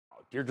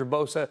Deirdre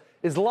Bosa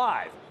is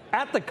live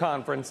at the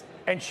conference,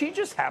 and she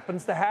just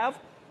happens to have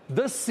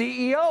the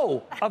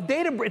CEO of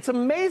Databricks. It's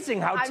amazing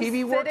how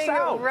TV works out.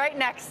 I'm sitting right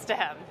next to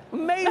him.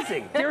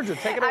 Amazing. Deirdre,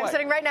 take it away. I'm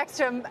sitting right next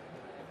to him.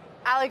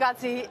 Ali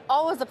Ghodsi,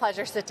 always a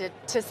pleasure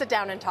to sit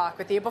down and talk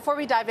with you. Before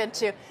we dive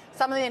into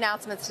some of the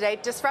announcements today,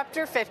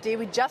 Disruptor 50,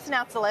 we just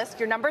announced the list.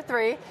 You're number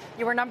 3.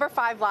 You were number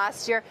 5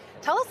 last year.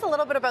 Tell us a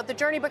little bit about the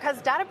journey,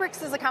 because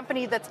Databricks is a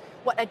company that's,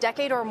 a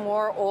decade or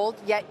more old,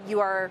 yet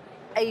you are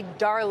a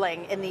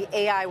darling in the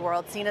AI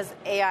world, seen as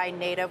AI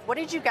native. What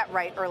did you get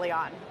right early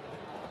on?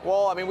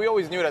 Well, I mean, we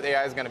always knew that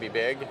AI is going to be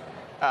big.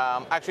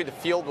 Actually, the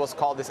field was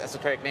called this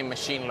esoteric name,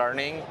 machine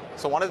learning.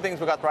 So one of the things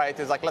we got right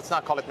is let's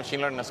not call it machine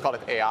learning, let's call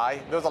it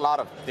AI. There was a lot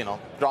of,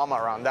 drama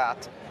around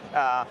that.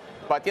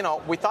 But,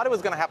 we thought it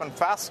was going to happen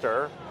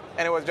faster,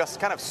 and it was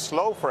just kind of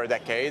slow for a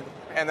decade.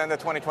 And then the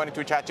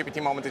 2022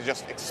 ChatGPT moment, it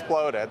just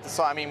exploded.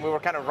 So, I mean, we were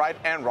kind of right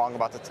and wrong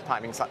about the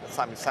timing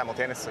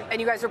simultaneously.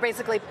 And you guys were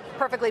basically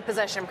perfectly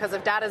positioned, because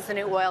if data is the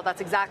new oil,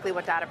 that's exactly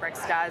what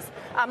Databricks does.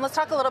 Let's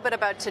talk a little bit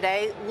about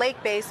today.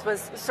 Lake-based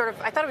was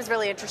I thought it was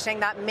really interesting.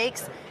 That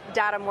makes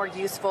data more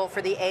useful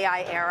for the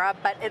AI era,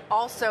 but it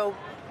also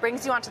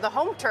brings you onto the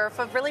home turf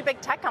of really big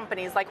tech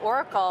companies like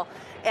Oracle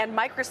and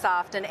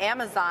Microsoft and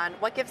Amazon.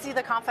 What gives you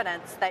the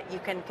confidence that you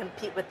can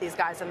compete with these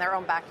guys in their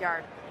own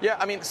backyard? Yeah,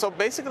 I mean, so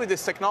basically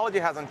this technology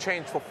hasn't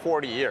changed for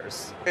 40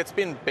 years. It's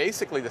been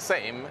basically the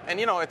same. And,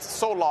 it's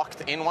so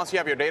locked in. Once you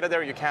have your data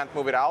there, you can't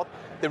move it out.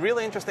 The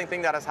really interesting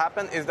thing that has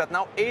happened is that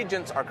now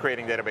agents are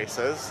creating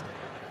databases.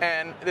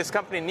 And this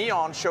company,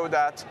 Neon, showed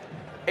that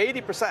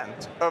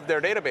 80% of their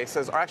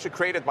databases are actually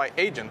created by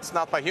agents,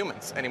 not by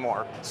humans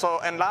anymore. So,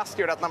 and last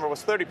year that number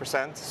was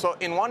 30%. So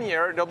in 1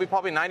 year, there'll be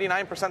probably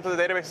 99% of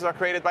the databases are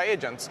created by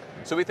agents.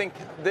 So we think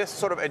this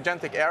sort of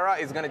agentic era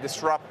is going to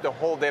disrupt the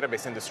whole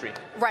database industry.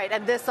 Right,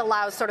 and this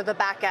allows sort of the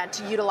back end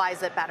to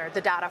utilize it better, the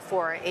data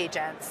for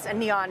agents. And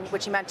Neon,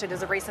 which you mentioned,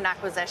 is a recent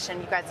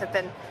acquisition. You guys have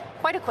been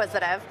quite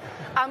acquisitive.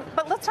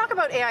 But let's talk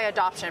about AI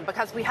adoption,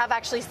 because we have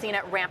actually seen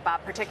it ramp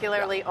up,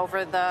 particularly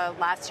over the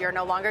last year,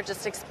 no longer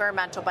just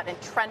experimental, but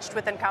entrenched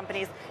within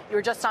companies. You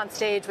were just on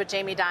stage with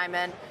Jamie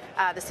Dimon,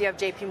 the CEO of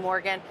JP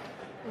Morgan.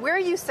 Where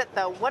you sit,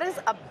 though, what is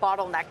a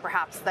bottleneck,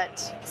 perhaps, that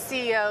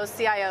CEOs,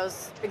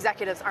 CIOs,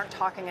 executives aren't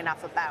talking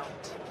enough about?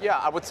 Yeah,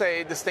 I would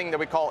say this thing that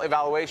we call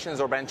evaluations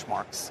or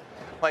benchmarks.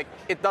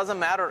 It doesn't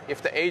matter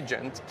if the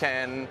agent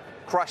can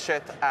crush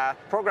it at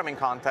programming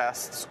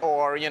contests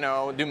or,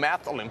 do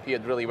math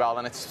Olympiad really well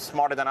and it's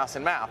smarter than us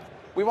in math.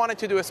 We wanted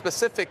to do a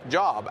specific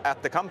job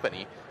at the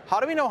company. How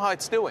do we know how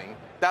it's doing?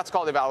 That's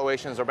called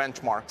evaluations or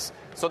benchmarks.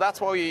 So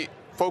that's what we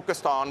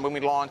focused on when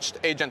we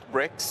launched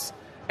Agentbricks.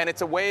 And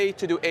it's a way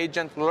to do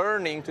agent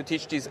learning to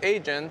teach these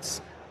agents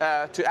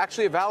to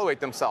actually evaluate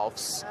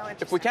themselves.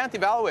 If we can't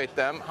evaluate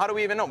them, how do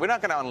we even know? We're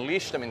not going to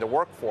unleash them in the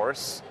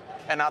workforce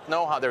and not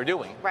know how they're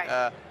doing.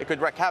 Right. It could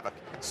wreak havoc.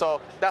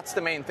 So that's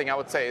the main thing I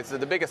would say. It's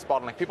the biggest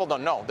bottleneck. People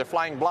don't know. They're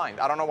flying blind.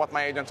 I don't know what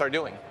my agents are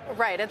doing.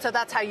 Right, and so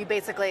that's how you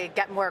basically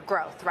get more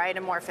growth, right,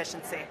 and more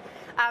efficiency.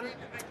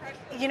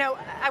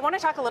 I want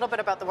to talk a little bit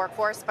about the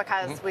workforce,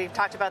 because we've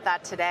talked about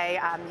that today.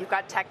 You've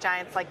got tech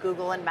giants like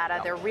Google and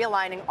Meta. They're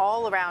realigning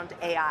all around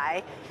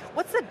AI.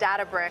 What's the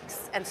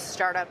Databricks and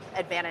startup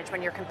advantage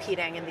when you're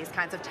competing in these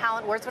kinds of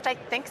talent wars, which I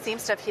think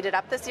seems to have heated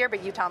up this year,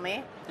 but you tell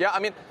me? Yeah, I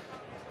mean,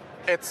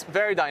 it's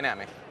very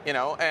dynamic,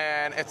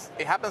 and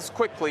it happens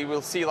quickly.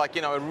 We'll see,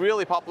 a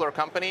really popular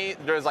company,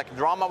 there's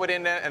drama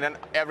within it, and then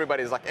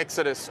everybody's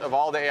exodus of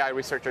all the AI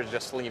researchers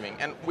just leaving.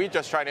 And we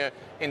just try to,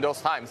 in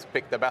those times,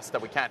 pick the best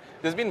that we can.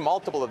 There's been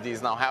multiple of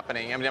these now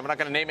happening. I mean, I'm not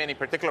going to name any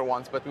particular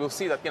ones, but we'll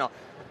see that,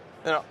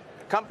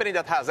 company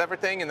that has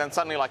everything, and then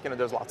suddenly,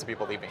 there's lots of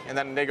people leaving, and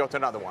then they go to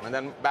another one, and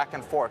then back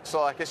and forth.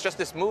 So, it's just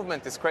this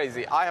movement is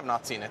crazy. I have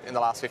not seen it in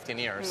the last 15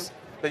 years.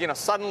 That,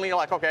 suddenly,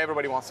 okay,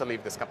 everybody wants to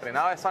leave this company.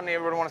 Now, suddenly,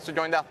 everybody wants to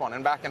join that one,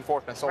 and back and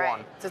forth, and so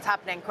on. So it's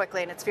happening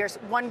quickly, and it's fierce.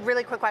 One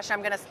really quick question I'm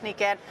going to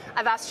sneak in.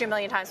 I've asked you a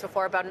million times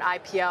before about an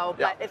IPO,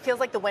 but it feels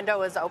like the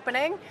window is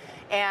opening,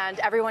 and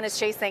everyone is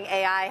chasing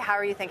AI. How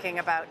are you thinking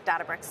about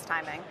Databricks'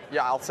 timing?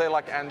 Yeah, I'll say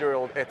like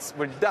Andrew,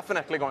 we're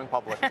definitely going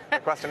public. The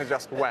question is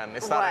just when.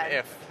 It's not an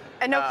if.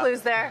 And no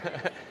clues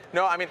there?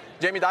 No, I mean,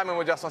 Jamie Dimon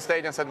was just on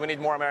stage and said we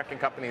need more American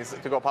companies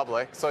to go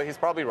public. So he's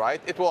probably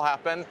right. It will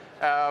happen,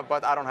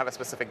 but I don't have a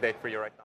specific date for you right now.